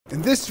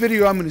In this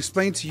video, I'm going to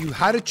explain to you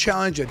how to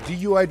challenge a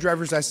DUI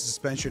driver's license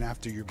suspension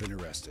after you've been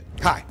arrested.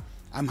 Hi,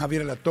 I'm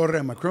Javier La Torre.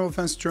 I'm a criminal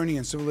defense attorney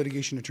and civil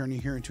litigation attorney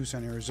here in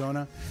Tucson,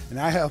 Arizona, and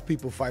I help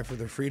people fight for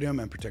their freedom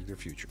and protect their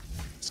future.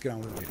 Let's get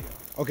on with the video.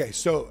 Okay,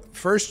 so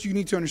first you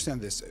need to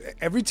understand this.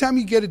 Every time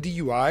you get a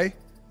DUI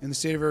in the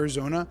state of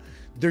Arizona,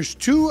 there's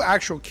two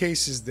actual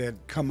cases that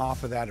come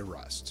off of that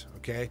arrest.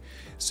 Okay,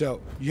 so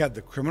you have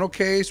the criminal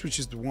case, which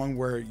is the one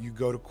where you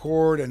go to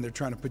court and they're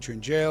trying to put you in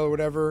jail or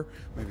whatever,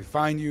 maybe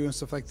fine you and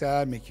stuff like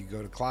that, make you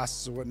go to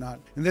classes or whatnot.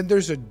 And then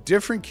there's a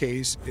different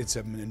case. It's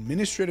an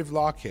administrative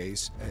law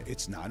case.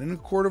 It's not in a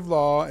court of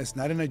law. It's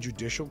not in a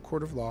judicial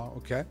court of law.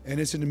 Okay, and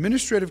it's an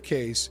administrative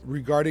case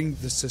regarding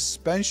the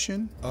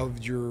suspension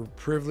of your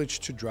privilege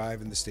to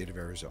drive in the state of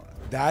Arizona.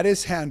 That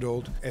is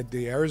handled at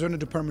the Arizona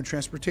Department of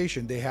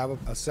Transportation. They have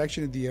a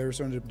section of the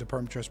Arizona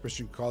Department of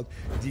Transportation called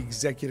the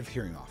Executive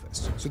Hearing Office.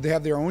 So they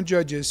have their own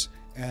judges,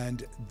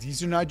 and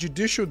these are not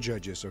judicial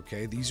judges,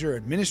 okay? These are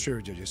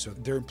administrative judges. So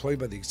they're employed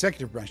by the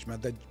executive branch,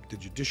 not the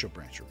judicial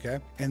branch, okay?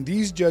 And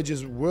these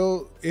judges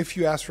will, if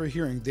you ask for a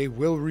hearing, they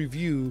will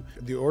review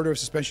the order of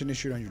suspension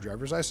issued on your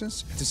driver's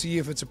license to see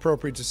if it's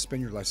appropriate to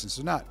suspend your license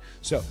or not.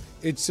 So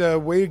it's a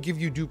way to give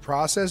you due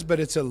process, but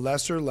it's a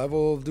lesser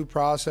level of due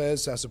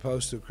process as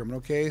opposed to a criminal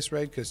case,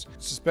 right? Because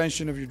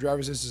suspension of your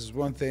driver's license is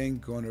one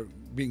thing,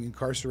 being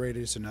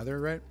incarcerated is another,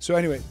 right? So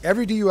anyway,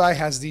 every DUI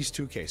has these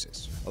two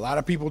cases. A lot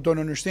of people don't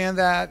understand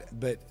that,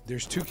 but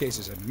there's two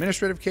cases, an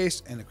administrative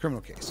case and a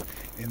criminal case.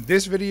 In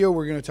this video,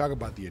 we're going to talk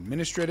about the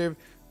administrative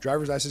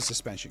driver's license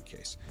suspension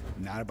case,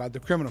 not about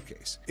the criminal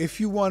case. If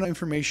you want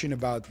information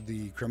about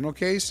the criminal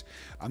case,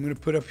 I'm going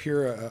to put up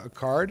here a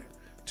card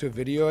to a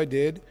video I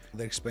did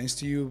that explains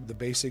to you the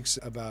basics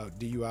about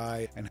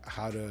DUI and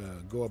how to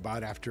go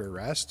about after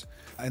arrest.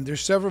 And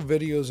there's several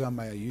videos on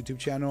my YouTube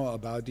channel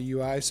about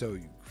DUI, so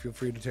feel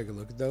free to take a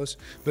look at those.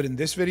 But in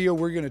this video,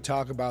 we're going to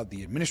talk about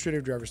the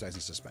administrative driver's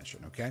license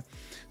suspension, okay?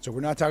 So we're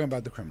not talking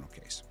about the criminal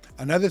case.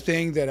 Another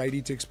thing that I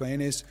need to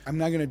explain is I'm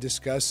not going to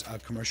discuss a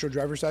commercial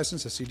driver's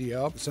license, a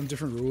CDL, some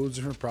different rules,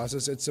 different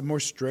process. It's a more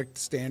strict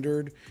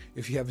standard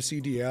if you have a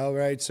CDL,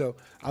 right? So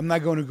I'm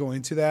not going to go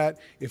into that.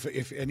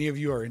 If any of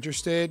you are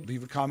interested,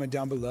 leave a comment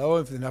down below.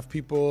 If enough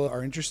people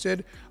are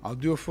interested, I'll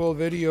do a full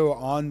video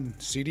on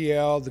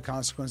CDL, the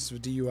consequences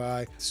of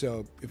DUI.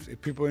 So if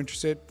people are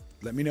interested,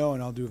 let me know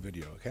and I'll do a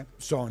video, okay?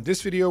 So in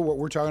this video, what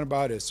we're talking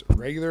about is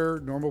regular,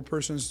 normal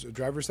person's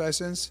driver's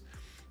license,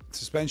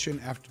 suspension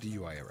after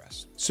DUI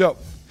arrest. So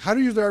how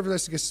do your driver's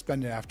license get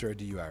suspended after a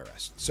DUI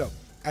arrest? So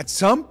at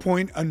some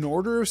point, an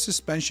order of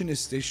suspension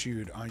is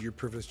issued on your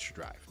privilege to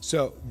drive.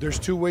 So there's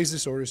two ways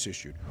this order is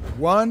issued.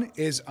 One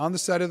is on the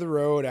side of the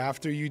road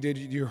after you did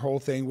your whole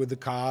thing with the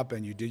cop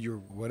and you did your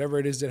whatever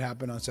it is that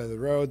happened on the side of the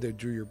road, they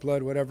drew your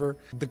blood, whatever.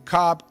 The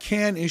cop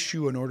can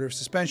issue an order of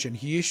suspension.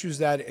 He issues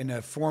that in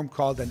a form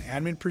called an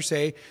admin per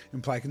se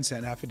implied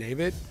consent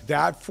affidavit.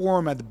 That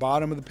form at the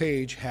bottom of the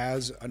page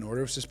has an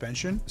order of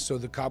suspension. So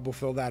the cop will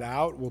fill that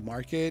out, will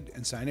mark it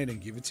and sign it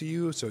and give it to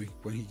you. So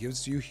when he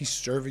gives it to you, he's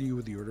serving you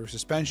with the order of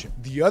suspension.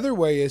 The other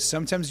way is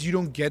sometimes you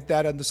don't get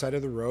that on the side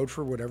of the road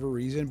for whatever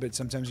reason, but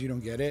sometimes you don't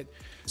get it.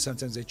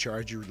 Sometimes they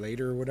charge you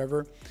later or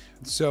whatever.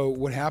 So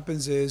what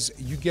happens is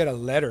you get a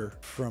letter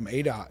from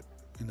ADOT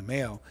in the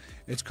mail.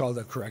 It's called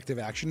a corrective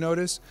action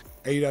notice.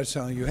 ADOT's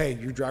telling you, hey,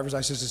 your driver's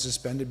license is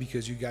suspended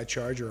because you got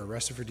charged or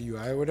arrested for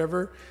DUI or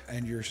whatever,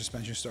 and your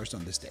suspension starts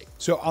on this date.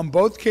 So on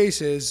both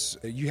cases,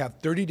 you have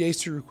 30 days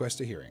to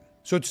request a hearing.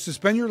 So to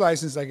suspend your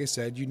license, like I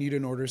said, you need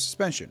an order of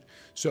suspension.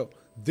 So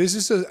this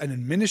is an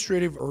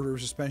administrative order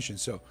of suspension.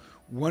 So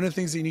one of the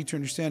things that you need to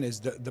understand is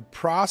the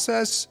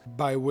process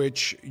by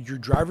which your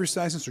driver's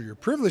license or your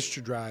privilege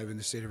to drive in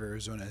the state of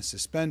Arizona is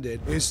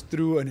suspended is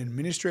through an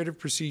administrative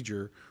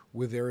procedure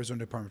with the Arizona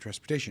Department of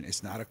Transportation.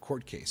 It's not a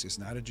court case. It's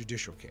not a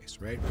judicial case,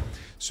 right?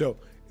 So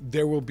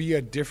there will be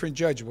a different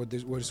judge, what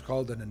is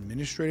called an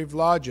administrative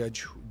law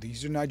judge.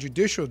 These are not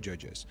judicial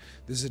judges.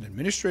 This is an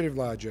administrative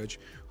law judge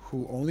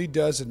who only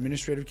does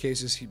administrative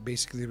cases. He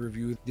basically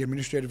reviews the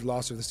administrative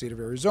laws of the state of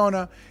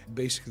Arizona,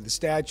 basically the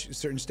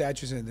certain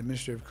statutes and the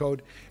administrative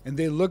code, and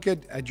they look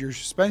at your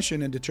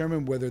suspension and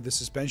determine whether the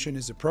suspension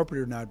is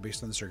appropriate or not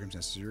based on the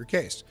circumstances of your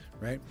case,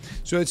 right?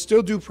 So it's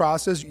still due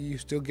process. You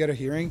still get a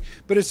hearing,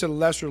 but it's a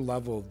lesser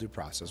level of due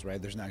process, right?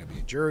 There's not going to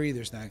be a jury.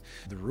 The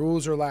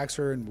rules are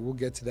laxer, and we'll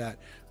get to that,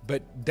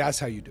 but that's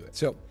how you do it.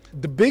 So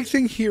the big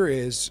thing here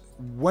is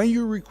when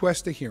you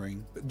request a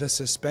hearing, the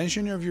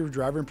suspension of your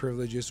driving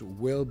privileges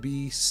will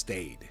be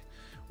stayed.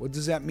 What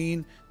does that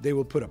mean? They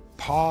will put a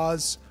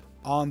pause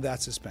on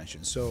that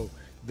suspension. So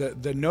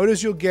the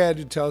notice you'll get,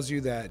 it tells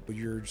you that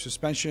the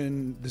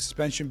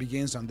suspension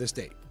begins on this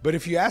date. But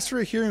if you ask for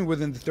a hearing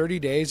within the 30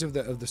 days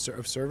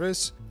of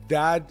service,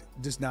 that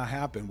does not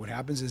happen. What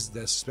happens is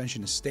the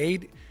suspension is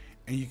stayed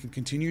and you can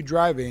continue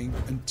driving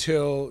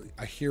until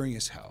a hearing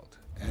is held.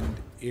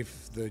 And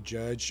if the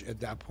judge at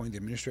that point, the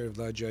administrative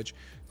law judge,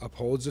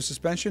 upholds the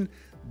suspension,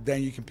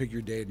 then you can pick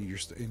your date and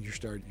you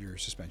start your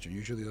suspension.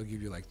 Usually they'll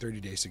give you like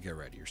 30 days to get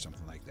ready or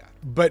something like that.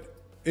 But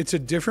it's a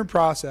different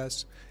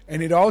process,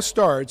 and it all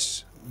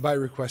starts by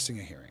requesting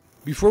a hearing.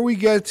 Before we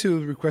get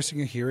to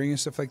requesting a hearing and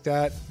stuff like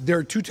that, there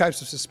are two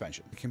types of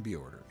suspension that can be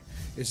ordered.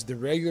 It's the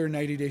regular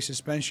 90-day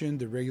suspension.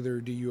 The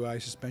regular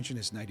DUI suspension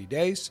is 90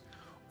 days,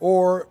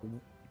 or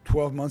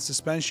 12-month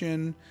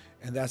suspension,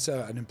 and that's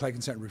an implied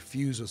consent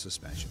refusal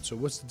suspension. So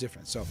what's the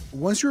difference? So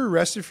once you're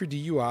arrested for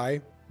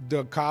DUI,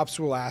 the cops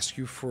will ask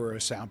you for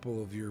a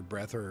sample of your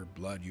breath or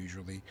blood,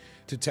 usually,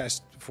 to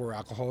test for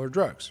alcohol or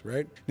drugs,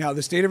 right? Now,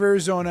 the state of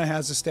Arizona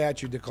has a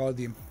statute, they call it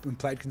the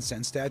implied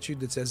consent statute,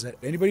 that says that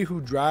anybody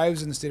who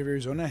drives in the state of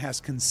Arizona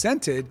has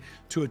consented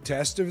to a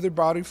test of their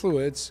bodily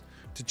fluids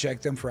to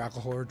check them for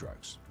alcohol or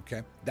drugs.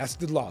 Okay, that's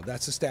the law.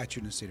 That's the statute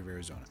in the state of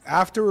Arizona.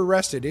 After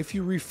arrested, if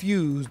you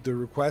refuse the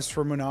request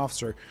from an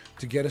officer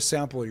to get a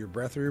sample of your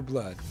breath or your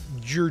blood,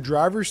 your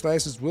driver's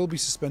license will be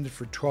suspended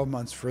for 12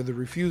 months for the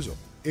refusal.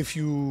 If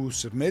you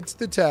submit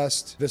the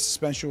test, the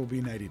suspension will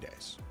be 90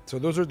 days. So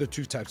those are the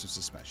two types of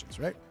suspensions,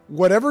 right?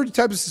 Whatever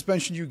type of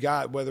suspension you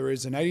got, whether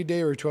it's a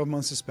 90-day or a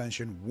 12-month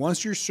suspension,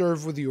 once you're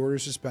served with the order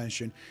of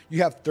suspension,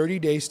 you have 30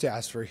 days to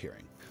ask for a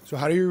hearing. So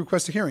how do you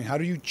request a hearing? How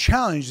do you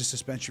challenge the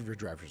suspension of your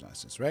driver's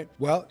license, right?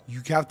 Well,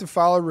 you have to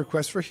file a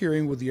request for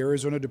hearing with the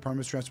Arizona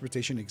Department of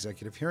Transportation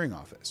Executive Hearing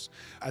Office.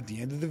 At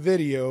the end of the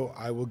video,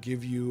 I will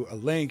give you a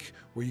link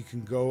where you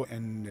can go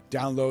and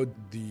download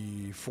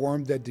the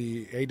form that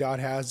the ADOT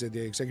has, that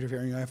the Executive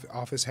Hearing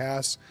Office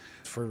has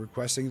for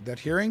requesting that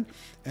hearing.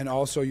 And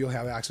also you'll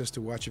have access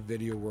to watch a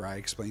video where I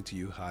explain to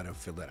you how to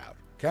fill it out.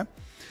 Okay.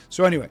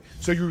 So anyway,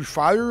 so you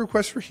file your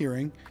request for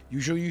hearing.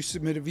 Usually you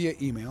submit it via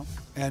email.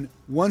 And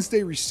once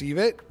they receive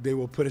it, they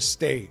will put a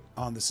stay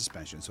on the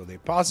suspension. So they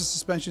pause the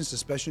suspension.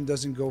 Suspension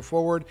doesn't go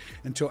forward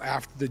until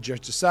after the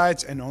judge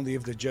decides. And only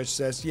if the judge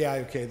says, yeah,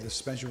 okay, the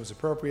suspension was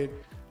appropriate,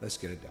 let's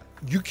get it done.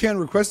 You can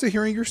request a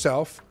hearing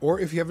yourself, or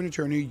if you have an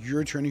attorney,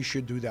 your attorney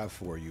should do that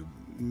for you.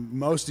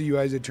 Most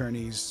DUI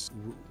attorneys,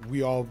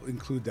 we all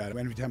include that.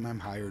 Every time I'm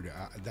hired,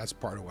 that's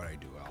part of what I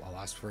do. I'll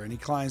ask for any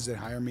clients that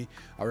hire me.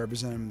 I'll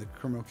represent them in the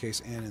criminal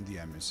case and in the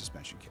admin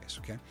suspension case,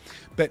 okay?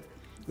 But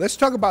let's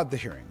talk about the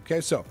hearing,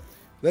 okay? So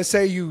let's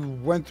say you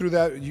went through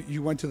that,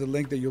 you went to the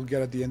link that you'll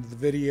get at the end of the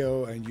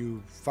video, and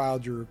you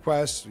filed your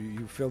request,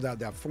 you filled out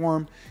that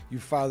form, you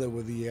filed it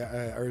with the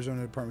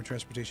Arizona Department of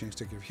Transportation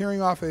Executive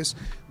Hearing Office,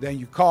 then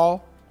you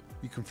call,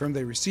 you confirm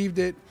they received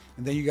it,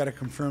 and then you got to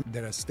confirm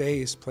that a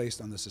stay is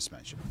placed on the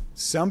suspension.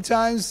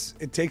 Sometimes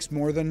it takes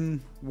more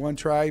than one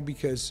try,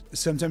 because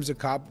sometimes the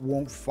cop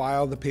won't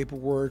file the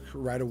paperwork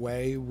right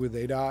away with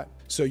ADOT.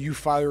 So you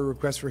file a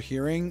request for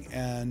hearing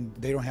and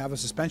they don't have a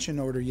suspension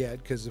order yet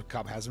because the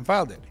cop hasn't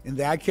filed it. In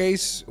that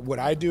case, what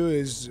I do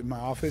is, in my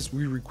office,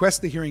 we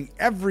request the hearing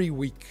every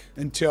week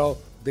until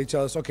they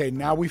tell us, okay,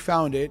 now we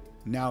found it,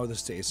 now the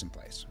stay is in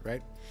place,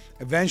 right?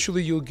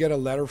 Eventually, you'll get a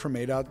letter from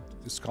ADOT.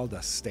 It's called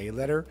a stay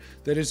letter,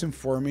 that is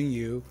informing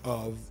you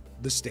of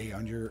the stay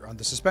on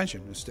the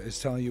suspension.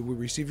 It's telling you, we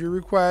received your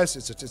request.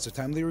 It's a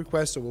timely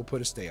request, so we'll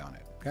put a stay on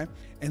it. Okay,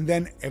 and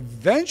then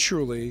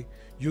eventually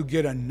you'll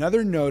get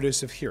another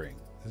notice of hearing.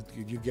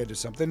 You get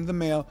something in the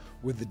mail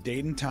with the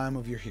date and time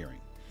of your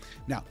hearing.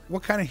 Now,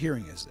 what kind of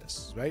hearing is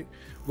this, right?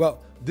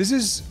 Well, this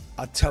is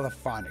a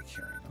telephonic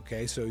hearing.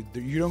 Okay, so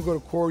you don't go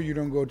to court, you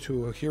don't go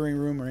to a hearing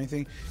room or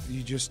anything,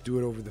 you just do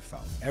it over the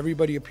phone.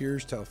 Everybody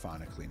appears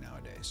telephonically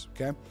nowadays,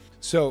 okay?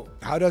 So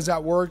how does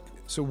that work?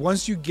 So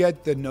once you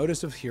get the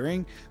notice of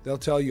hearing, they'll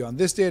tell you on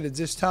this date at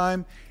this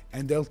time,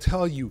 and they'll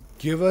tell you,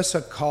 give us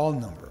a call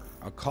number,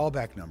 a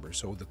callback number,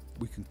 so that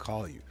we can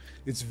call you.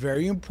 It's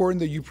very important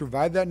that you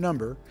provide that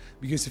number,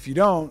 because if you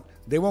don't,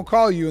 they won't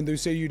call you and they'll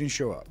say you didn't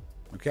show up.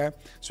 Okay,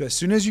 so as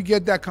soon as you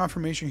get that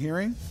confirmation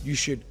hearing, you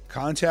should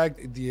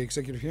contact the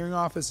Executive Hearing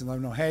Office and let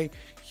them know, hey,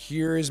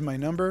 here is my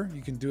number.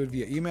 You can do it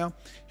via email.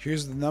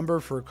 Here's the number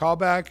for a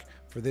callback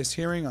for this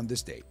hearing on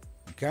this date.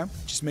 Okay,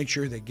 just make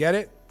sure they get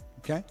it.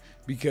 Okay,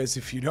 because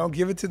if you don't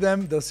give it to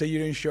them, they'll say you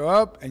didn't show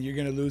up and you're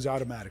going to lose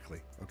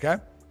automatically. Okay,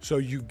 so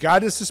you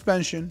got a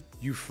suspension,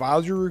 you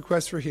filed your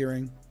request for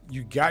hearing,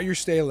 you got your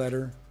stay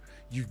letter,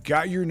 you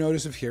got your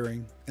notice of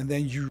hearing, and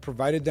then you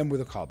provided them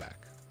with a callback,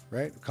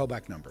 right?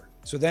 Callback number.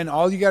 So then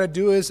all you got to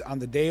do is, on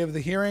the day of the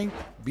hearing,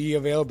 be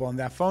available on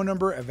that phone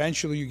number.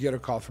 Eventually you get a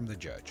call from the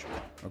judge,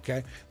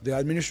 okay? The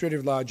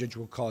administrative law judge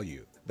will call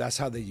you. That's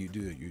how they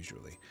do it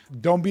usually.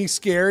 Don't be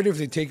scared if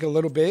they take a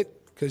little bit,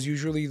 because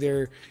usually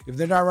if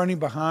they're not running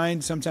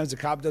behind, sometimes the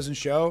cop doesn't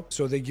show.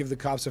 So they give the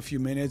cops a few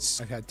minutes.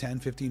 I've had 10,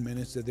 15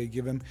 minutes that they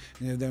give them,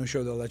 and if they don't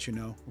show, they'll let you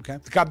know, okay?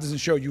 If the cop doesn't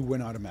show, you win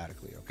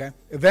automatically, okay?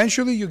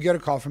 Eventually you get a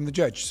call from the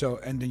judge. So,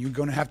 and then you're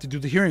going to have to do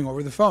the hearing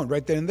over the phone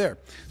right then and there.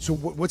 So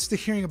what's the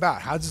hearing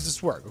about? How does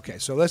this work? Okay,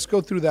 so let's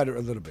go through that a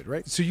little bit,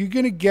 right? So you're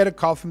going to get a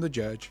call from the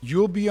judge.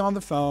 You'll be on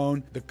the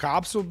phone. The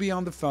cops will be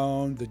on the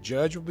phone. The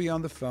judge will be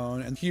on the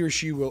phone, and he or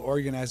she will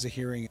organize the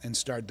hearing and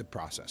start the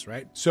process,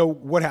 right? So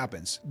what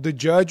happens? The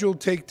judge will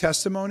take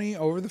testimony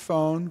over the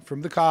phone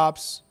from the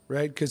cops,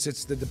 right? Because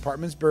it's the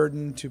department's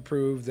burden to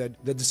prove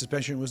that the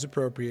suspension was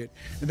appropriate.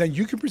 And then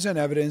you can present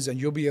evidence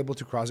and you'll be able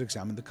to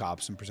cross-examine the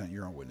cops and present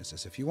your own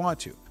witnesses if you want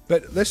to.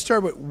 But let's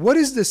start with, what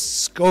is the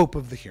scope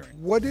of the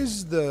hearing? What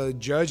is the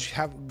judge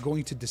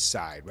going to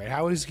decide, right?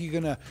 How is he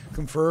going to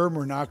confirm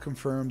or not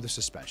confirm the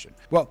suspension?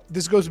 Well,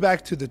 this goes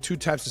back to the two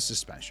types of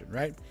suspension,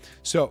 right?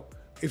 So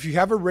if you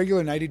have a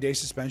regular 90-day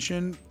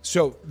suspension,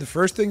 so the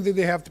first thing that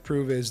they have to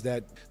prove is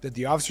that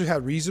the officer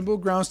had reasonable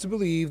grounds to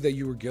believe that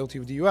you were guilty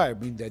of DUI. I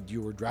mean, that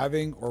you were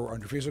driving or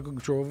under physical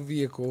control of a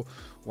vehicle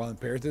while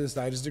impaired to the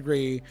slightest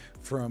degree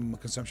from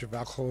consumption of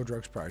alcohol or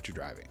drugs prior to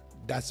driving.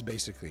 That's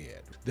basically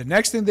it. The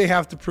next thing they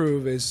have to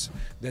prove is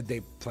that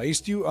they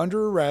placed you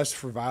under arrest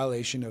for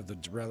violation of the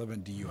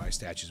relevant DUI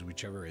statutes,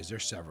 whichever is.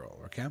 There's several,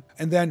 okay?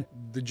 And then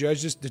the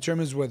judge just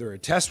determines whether a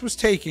test was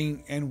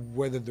taken and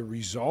whether the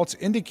results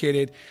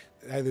indicated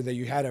either that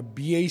you had a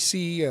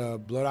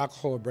BAC, blood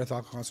alcohol or breath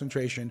alcohol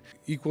concentration,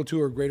 equal to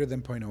or greater than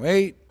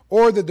 0.08,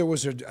 or that there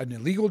was an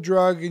illegal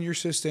drug in your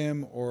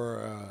system,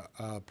 or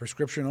a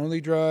prescription-only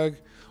drug,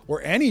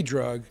 or any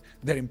drug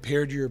that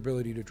impaired your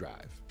ability to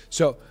drive.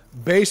 So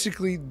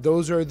basically,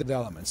 those are the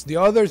elements. The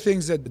other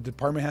things that the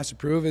department has to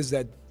prove is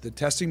that the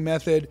testing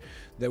method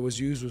that was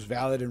used was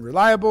valid and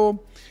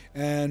reliable,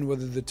 and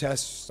whether the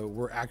tests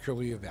were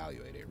accurately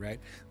evaluated, right?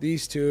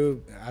 These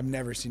two, I've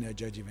never seen a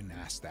judge even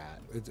ask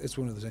that. It's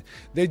one of those things.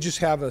 They just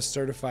have a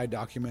certified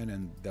document,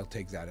 and they'll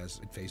take that as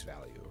face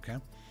value, okay?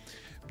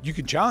 You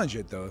can challenge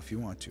it, though, if you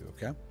want to,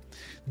 okay?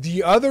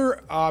 The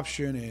other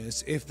option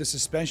is if the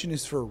suspension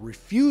is for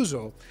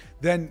refusal,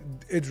 then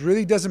it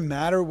really doesn't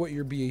matter what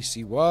your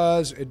BAC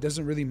was. It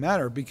doesn't really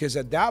matter, because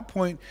at that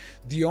point,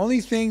 the only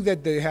thing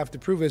that they have to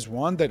prove is,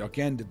 one, that,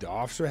 again, that the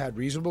officer had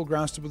reasonable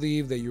grounds to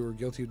believe that you were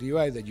guilty of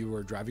DUI, that you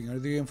were driving under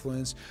the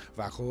influence of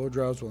alcohol or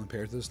drugs while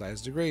impaired to the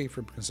slightest degree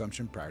from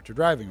consumption prior to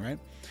driving, right?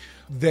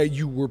 That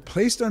you were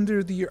placed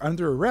under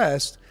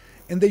arrest,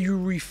 and that you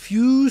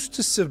refused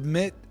to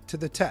submit to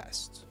the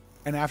test.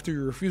 And after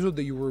your refusal,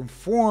 that you were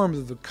informed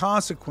of the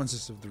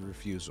consequences of the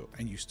refusal,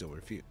 and you still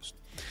refused.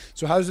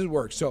 So how does it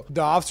work? So the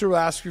officer will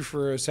ask you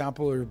for a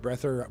sample or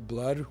breath or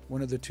blood,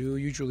 one of the two,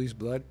 usually is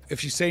blood.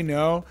 If you say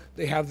no,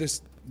 they have the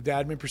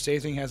admin per se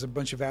thing has a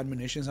bunch of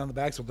admonitions on the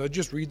back. So they'll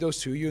just read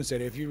those to you and say,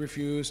 if you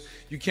refuse,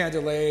 you can't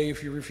delay.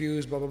 If you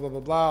refuse, blah, blah, blah,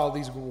 blah, blah. All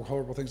these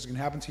horrible things are going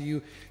to happen to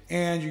you,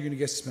 and you're going to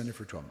get suspended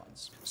for 12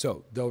 months.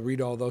 So they'll read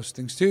all those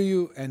things to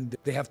you, and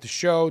they have to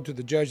show to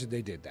the judge that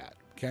they did that.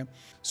 Okay,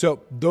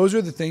 so those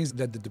are the things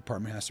that the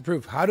department has to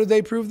prove. How do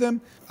they prove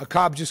them? A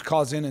cop just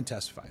calls in and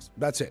testifies.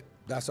 That's it.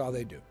 That's all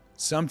they do.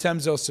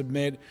 Sometimes they'll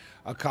submit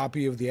a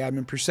copy of the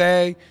admin per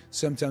se.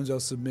 Sometimes they'll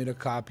submit a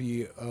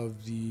copy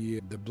of the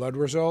blood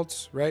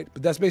results, right?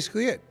 But that's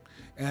basically it.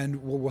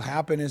 And what will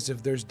happen is,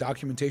 if there's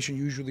documentation,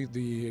 usually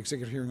the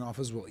executive hearing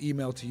office will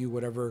email to you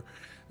whatever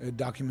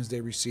documents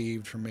they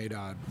received from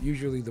ADOT.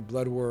 Usually the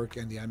blood work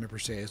and the admin per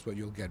se is what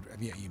you'll get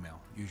via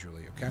email,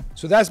 usually, okay?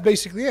 So that's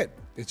basically it.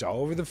 It's all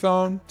over the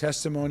phone,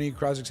 testimony,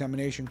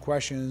 cross-examination,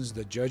 questions.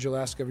 The judge will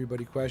ask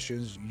everybody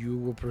questions. You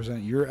will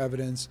present your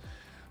evidence,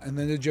 and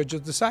then the judge will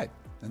decide.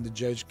 And the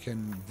judge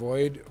can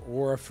void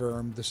or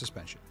affirm the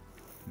suspension.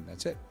 And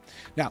that's it.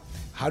 Now,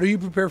 how do you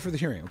prepare for the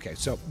hearing? Okay,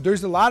 so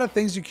there's a lot of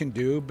things you can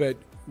do, but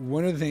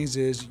one of the things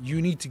is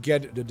you need to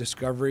get the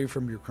discovery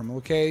from your criminal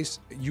case.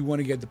 You want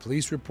to get the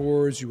police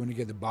reports. You want to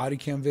get the body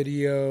cam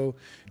video,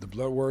 the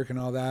blood work and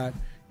all that,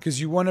 because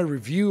you want to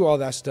review all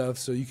that stuff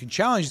so you can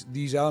challenge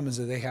these elements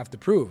that they have to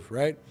prove,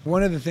 right?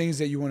 One of the things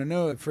that you want to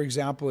know, for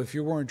example, if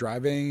you weren't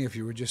driving, if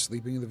you were just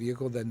sleeping in the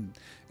vehicle, then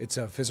it's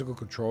a physical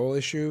control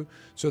issue.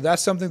 So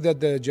that's something that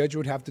the judge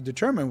would have to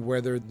determine,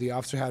 whether the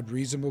officer had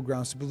reasonable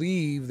grounds to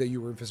believe that you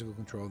were in physical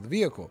control of the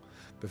vehicle.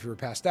 But if you were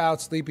passed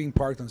out, sleeping,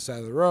 parked on the side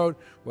of the road,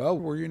 well,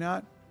 were you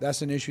not?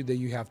 That's an issue that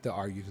you have to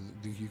argue.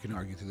 You can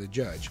argue to the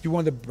judge. You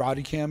want the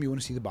body cam. You want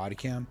to see the body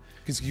cam,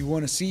 because you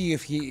want to see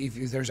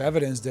if there's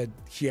evidence that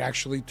he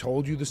actually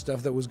told you the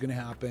stuff that was going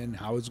to happen,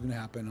 how it's going to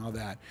happen, all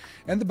that.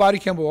 And the body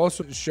cam will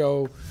also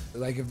show,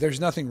 like, if there's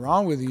nothing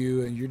wrong with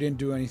you and you didn't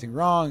do anything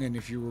wrong, and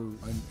if you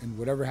were, and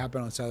whatever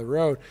happened on the side of the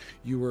road,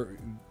 you were,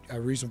 a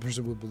reasonable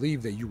person would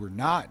believe that you were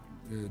not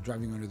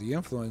driving under the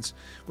influence.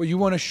 Well, you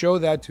want to show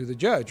that to the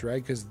judge,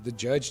 right? Because the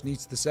judge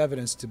needs this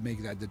evidence to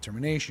make that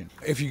determination.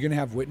 If you're going to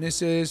have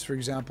witnesses, for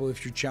example,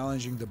 if you're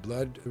challenging the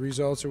blood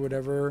results or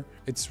whatever,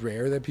 it's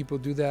rare that people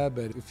do that,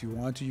 but if you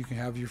want to, you can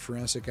have your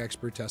forensic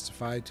expert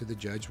testify to the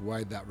judge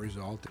why that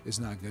result is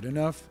not good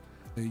enough.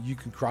 You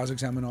can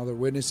cross-examine all the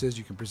witnesses.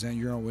 You can present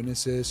your own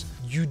witnesses.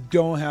 You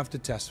don't have to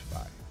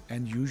testify.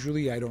 And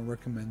usually I don't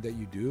recommend that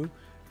you do,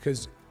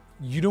 because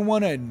you don't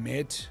want to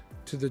admit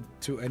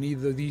to any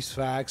of these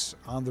facts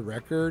on the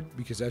record,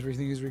 because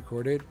everything is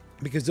recorded,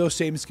 because those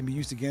statements can be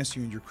used against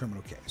you in your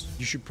criminal case.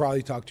 You should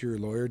probably talk to your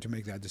lawyer to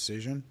make that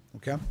decision,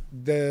 okay?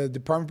 The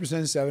department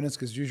presents evidence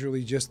because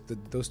usually just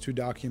those two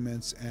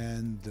documents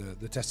and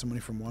the testimony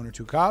from one or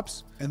two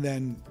cops, and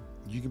then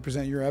you can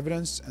present your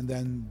evidence, and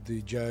then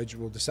the judge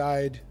will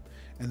decide,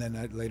 and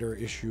then later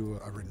issue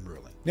a written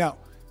ruling. Now,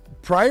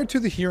 prior to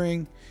the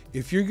hearing,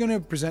 if you're going to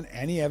present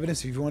any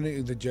evidence, if you want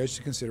the judge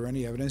to consider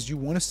any evidence, you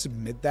want to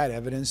submit that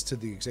evidence to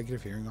the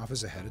executive hearing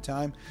office ahead of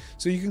time.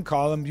 So you can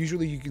call them.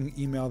 Usually you can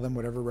email them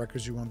whatever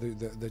records you want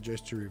the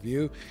judge to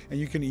review, and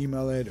you can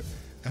email it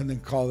and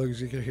then call the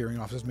executive hearing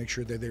office, make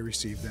sure that they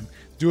receive them.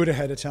 Do it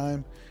ahead of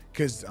time,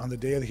 because on the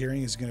day of the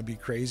hearing, it's going to be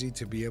crazy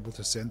to be able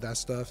to send that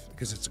stuff,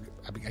 because it's,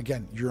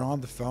 again, you're on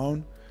the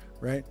phone,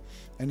 right?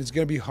 And it's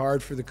going to be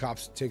hard for the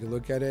cops to take a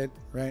look at it,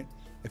 right?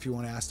 If you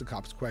want to ask the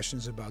cops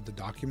questions about the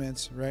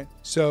documents, right?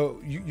 So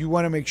you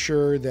want to make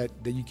sure that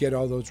you get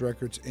all those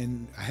records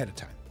in ahead of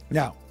time.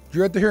 Now,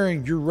 you're at the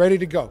hearing, you're ready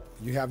to go.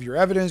 You have your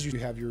evidence, you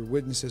have your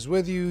witnesses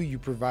with you, you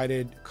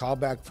provided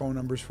callback phone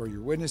numbers for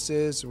your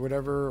witnesses or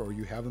whatever, or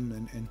you have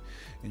them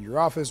in your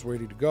office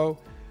ready to go.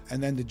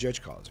 And then the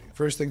judge calls you.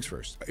 First things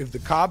first, if the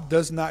cop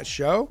does not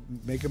show,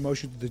 make a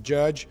motion to the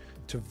judge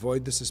to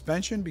void the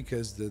suspension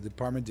because the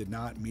department did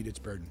not meet its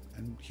burden.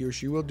 And he or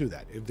she will do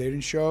that. If they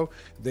didn't show,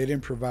 if they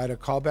didn't provide a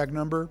callback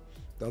number,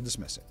 they'll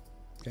dismiss it.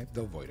 Okay,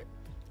 they'll void it.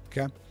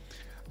 Okay.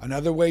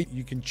 Another way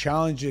you can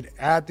challenge it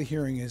at the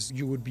hearing is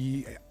you would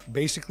be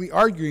basically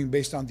arguing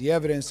based on the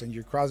evidence and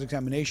your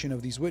cross-examination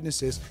of these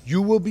witnesses.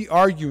 You will be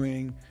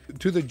arguing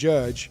to the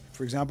judge,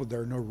 for example,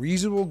 there are no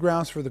reasonable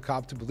grounds for the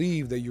cop to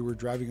believe that you were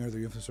driving under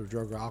the influence of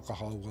drug or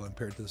alcohol while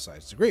impaired to the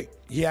slightest degree.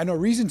 He had no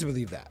reason to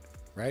believe that,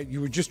 right?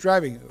 You were just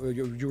driving,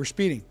 you were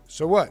speeding.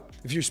 So what?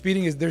 If you're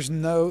speeding, there's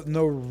no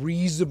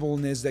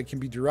reasonableness that can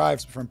be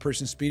derived from a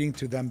person speeding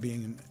to them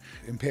being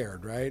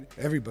impaired, right?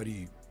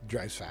 Everybody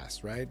drives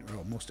fast, right?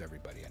 Well, most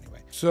everybody anyway.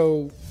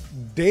 So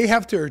they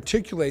have to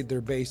articulate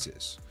their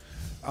basis.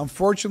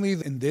 Unfortunately,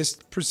 in this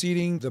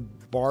proceeding, the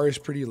bar is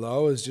pretty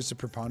low. It's just a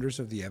preponderance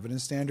of the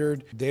evidence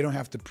standard. They don't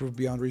have to prove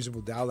beyond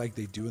reasonable doubt like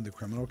they do in the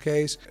criminal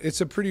case.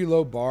 It's a pretty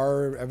low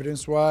bar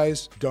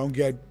evidence-wise. Don't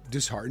get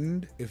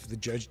disheartened if the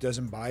judge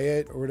doesn't buy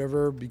it or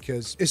whatever,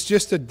 because it's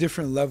just a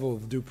different level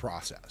of due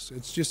process.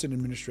 It's just an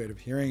administrative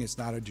hearing. It's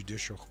not a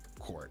judicial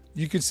court.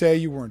 You could say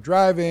you weren't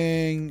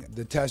driving,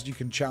 the test, you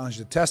can challenge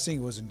the testing,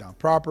 it wasn't done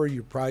proper.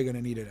 You're probably going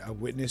to need a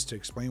witness to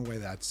explain why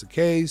that's the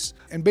case,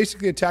 and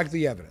basically attack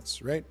the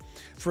evidence, right?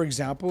 For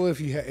example,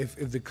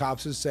 if the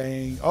cops is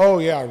saying, oh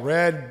yeah,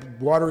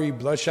 red, watery,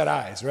 bloodshot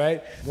eyes,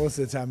 right? Most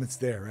of the time it's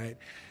there, right?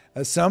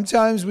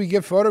 Sometimes we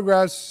get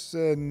photographs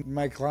and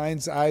my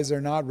client's eyes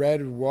are not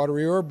red,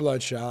 watery, or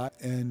bloodshot,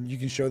 and you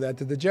can show that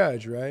to the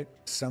judge, right?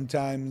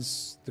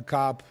 Sometimes the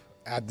cop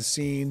at the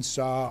scene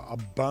saw a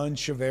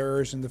bunch of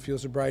errors in the field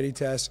sobriety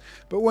test,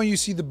 but when you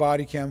see the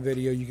body cam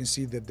video, you can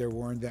see that there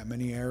weren't that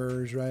many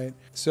errors, right?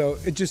 So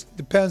it just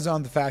depends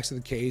on the facts of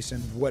the case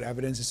and what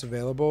evidence is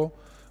available.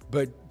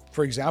 But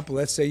for example,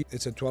 let's say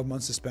it's a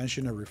 12-month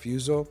suspension or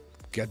refusal.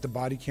 Get the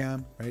body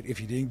cam, right? If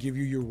he didn't give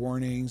you your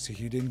warnings, if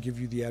he didn't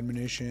give you the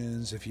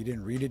admonitions, if he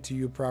didn't read it to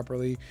you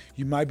properly,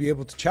 you might be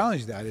able to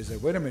challenge that. Is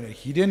that, wait a minute,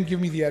 he didn't give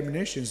me the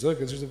admonitions. Look,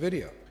 there's a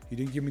video. He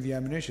didn't give me the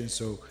admonitions,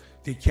 so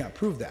they can't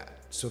prove that.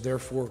 So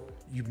therefore,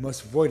 you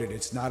must void it.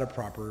 It's not a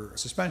proper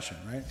suspension,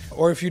 right?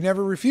 Or if you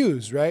never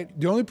refuse, right?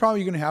 The only problem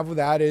you're going to have with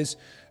that is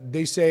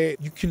they say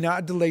you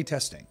cannot delay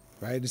testing,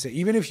 right? They say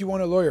even if you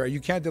want a lawyer, you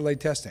can't delay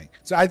testing.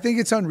 So I think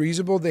it's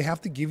unreasonable. They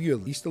have to give you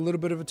at least a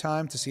little bit of a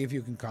time to see if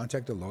you can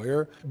contact a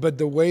lawyer. But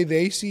the way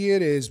they see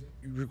it is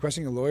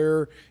requesting a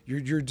lawyer,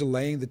 you're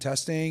delaying the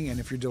testing. And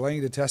if you're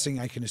delaying the testing,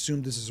 I can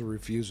assume this is a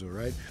refusal,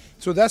 right?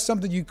 So that's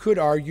something you could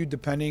argue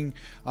depending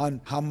on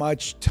how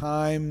much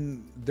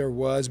time there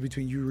was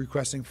between you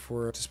requesting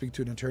to speak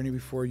to an attorney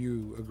before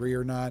you agree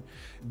or not.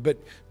 But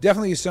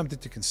definitely is something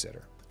to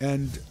consider.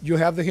 And you'll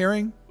have the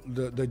hearing.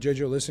 The judge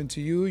will listen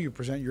to you, you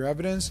present your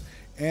evidence,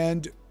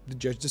 and the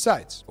judge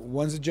decides.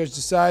 Once the judge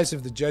decides,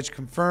 if the judge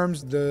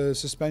confirms the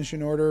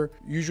suspension order,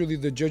 usually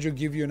the judge will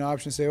give you an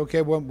option, say,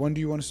 okay, well, when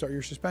do you want to start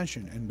your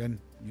suspension? And then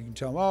you can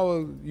tell them, oh,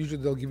 well,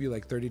 usually they'll give you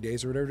like 30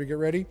 days or whatever to get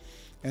ready,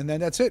 and then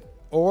that's it.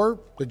 Or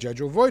the judge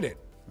will void it,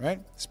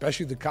 right?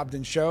 Especially if the cop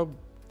didn't show,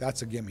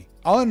 that's a gimme.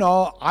 All in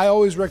all, I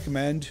always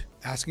recommend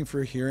asking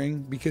for a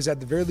hearing because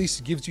at the very least,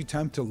 it gives you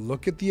time to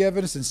look at the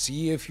evidence and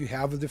see if you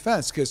have a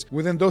defense. Because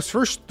within those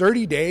first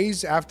 30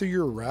 days after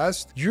your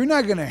arrest, you're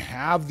not going to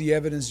have the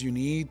evidence you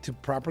need to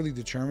properly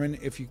determine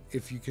if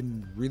you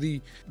can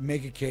really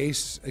make a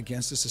case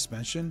against the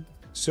suspension.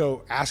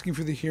 So asking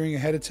for the hearing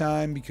ahead of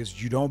time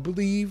because you don't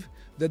believe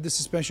that the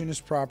suspension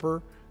is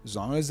proper, as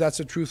long as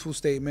that's a truthful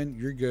statement,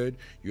 you're good.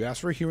 You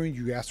ask for a hearing,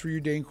 you ask for your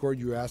day in court,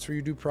 you ask for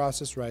your due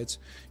process rights,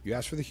 you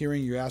ask for the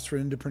hearing, you ask for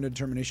an independent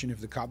determination if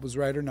the cop was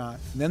right or not.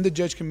 And then the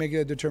judge can make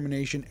a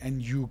determination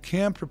and you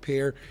can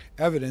prepare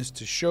evidence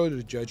to show to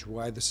the judge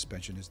why the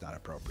suspension is not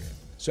appropriate.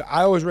 So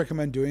I always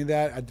recommend doing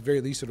that. At the very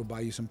least, it'll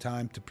buy you some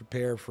time to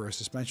prepare for a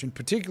suspension,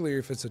 particularly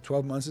if it's a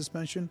 12-month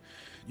suspension.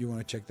 You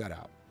want to check that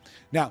out.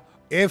 Now,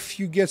 if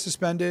you get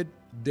suspended,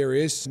 there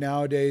is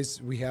nowadays,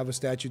 we have a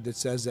statute that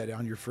says that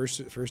on your first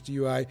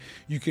DUI,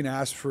 you can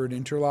ask for an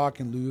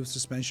interlock in lieu of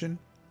suspension.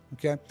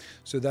 Okay,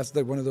 so that's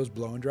one of those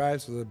blow and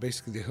drives. So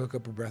basically, they hook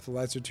up a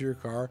breathalyzer to your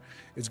car.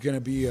 It's going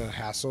to be a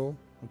hassle,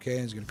 okay?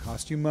 And it's gonna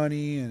cost you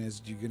money,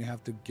 and you're gonna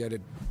have to get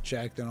it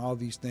checked and all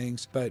these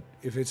things. But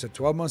if it's a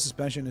 12-month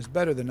suspension, it's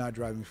better than not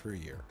driving for a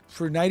year.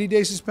 For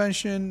 90-day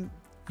suspension,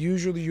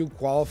 usually you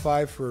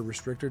qualify for a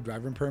restricted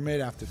driving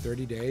permit after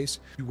 30 days.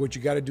 What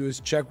you gotta do is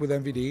check with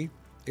MVD.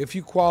 If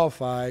you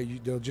qualify,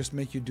 they'll just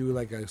make you do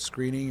like a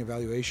screening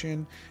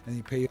evaluation, and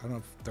you pay, I don't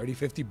know, 30,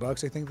 50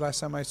 bucks. I think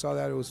last time I saw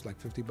that, it was like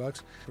 50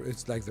 bucks.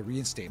 It's like the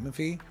reinstatement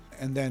fee.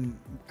 And then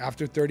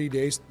after 30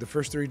 days, the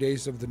first 30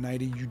 days of the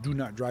 90, you do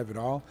not drive at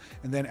all.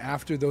 And then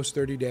after those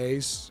 30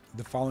 days,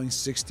 the following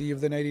 60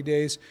 of the 90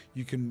 days,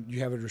 you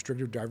have a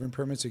restricted driving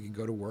permit, so you can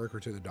go to work or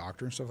to the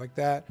doctor and stuff like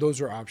that.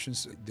 Those are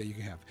options that you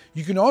can have.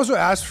 You can also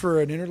ask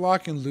for an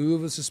interlock in lieu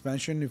of a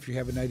suspension if you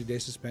have a 90-day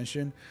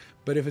suspension.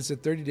 But if it's a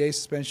 30-day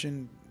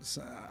suspension,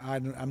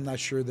 I'm not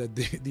sure that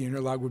the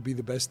interlock would be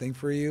the best thing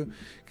for you,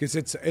 because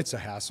it's a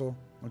hassle,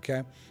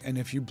 okay? And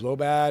if you blow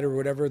bad or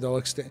whatever, they'll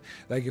extend.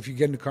 Like if you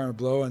get in the car and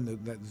blow, and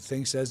the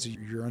thing says that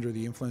you're under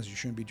the influence, you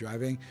shouldn't be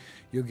driving,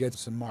 you'll get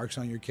some marks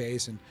on your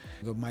case, and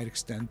they might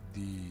extend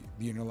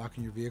the interlock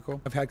in your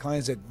vehicle. I've had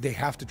clients that they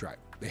have to drive.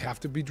 They have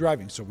to be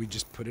driving, so we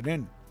just put it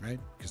in, right?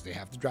 Because they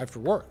have to drive for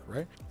work,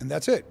 right? And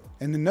that's it.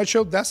 In a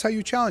nutshell, that's how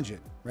you challenge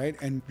it, right?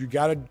 And you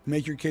got to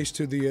make your case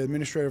to the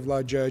administrative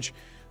law judge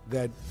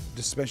that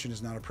the suspension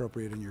is not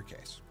appropriate in your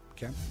case.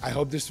 Okay. I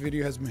hope this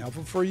video has been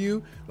helpful for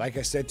you. Like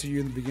I said to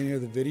you in the beginning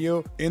of the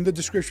video, in the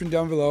description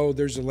down below,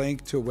 there's a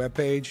link to a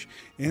webpage.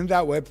 In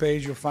that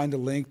webpage, you'll find a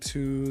link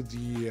to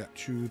the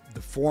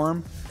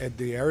form at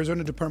the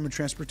Arizona Department of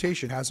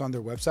Transportation has on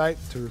their website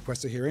to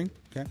request a hearing.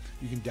 Okay.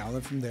 You can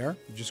download from there.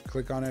 You just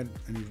click on it,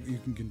 and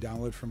you can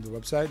download from the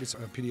website. It's a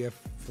PDF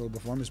fillable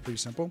form. It's pretty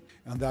simple.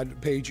 On that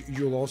page,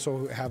 you'll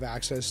also have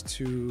access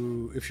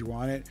to, if you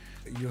want it,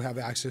 you'll have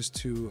access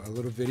to a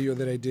little video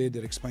that I did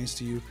that explains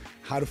to you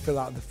how to fill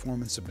out the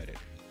form and submit it,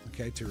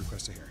 okay, to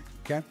request a hearing,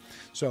 okay?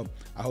 So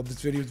I hope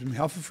this video has been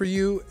helpful for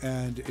you,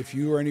 and if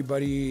you or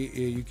anybody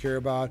you care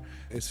about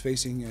is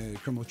facing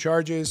criminal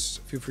charges,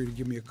 feel free to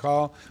give me a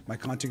call. My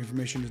contact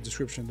information is in the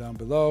description down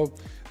below.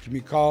 Give me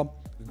a call.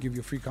 I'll give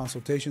you a free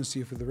consultation, see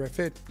if you're the right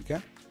fit,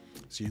 okay?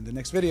 See you in the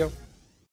next video.